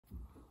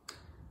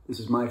This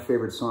is my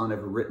favorite song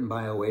ever written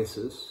by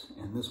Oasis,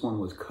 and this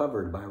one was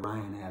covered by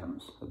Ryan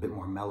Adams, a bit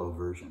more mellow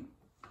version.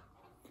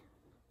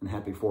 And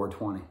happy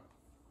 420.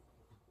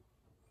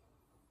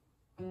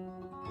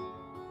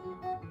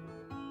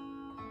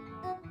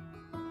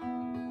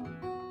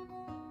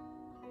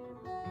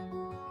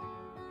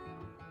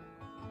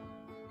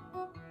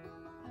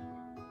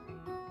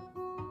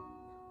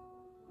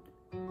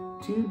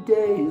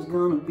 Today is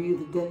gonna be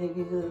the day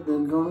that they're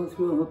gonna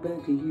throw it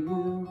back to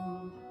you.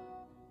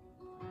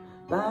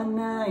 By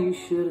now you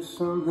should have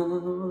somehow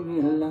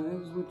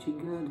realized what you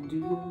gotta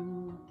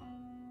do.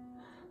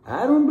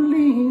 I don't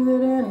believe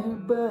that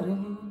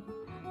anybody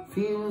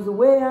feels the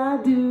way I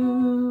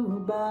do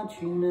about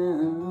you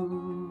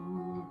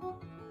now.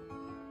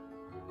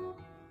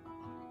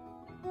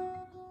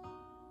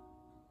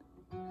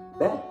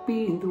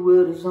 Backbeat, the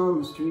word is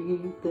on the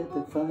street that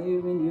the fire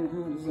in your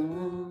heart is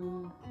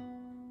on.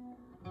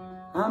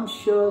 I'm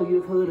sure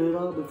you've heard it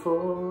all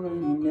before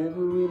and you never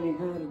really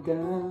had it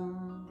down.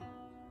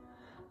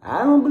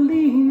 I don't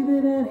believe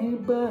that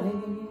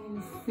anybody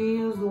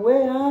feels the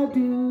way I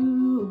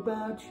do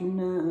about you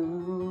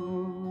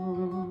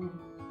now.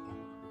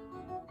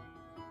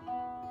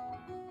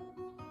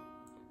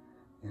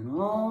 And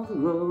all the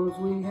roads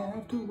we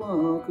have to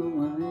walk are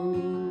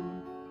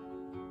winding,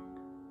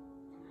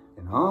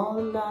 and all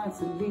the lights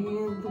that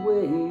lead the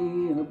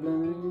way are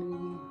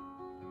blinding.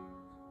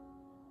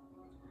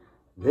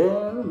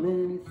 There are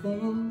many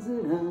things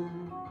that I'd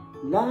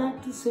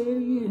like to say to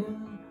you,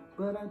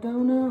 but I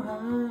don't know how.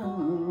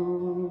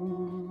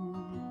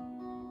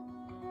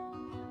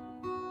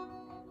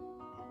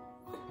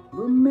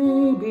 But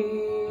maybe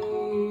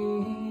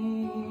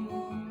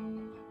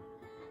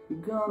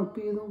you're gonna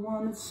be the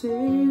one that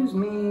saves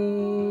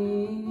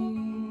me.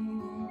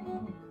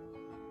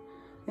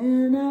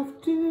 And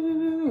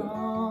after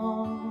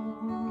all,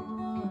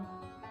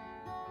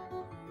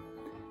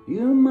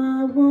 you're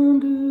my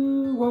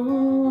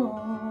Wonderwall.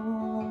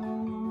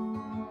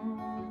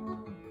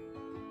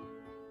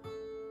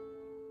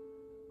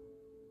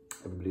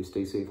 Everybody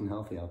stay safe and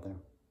healthy out there.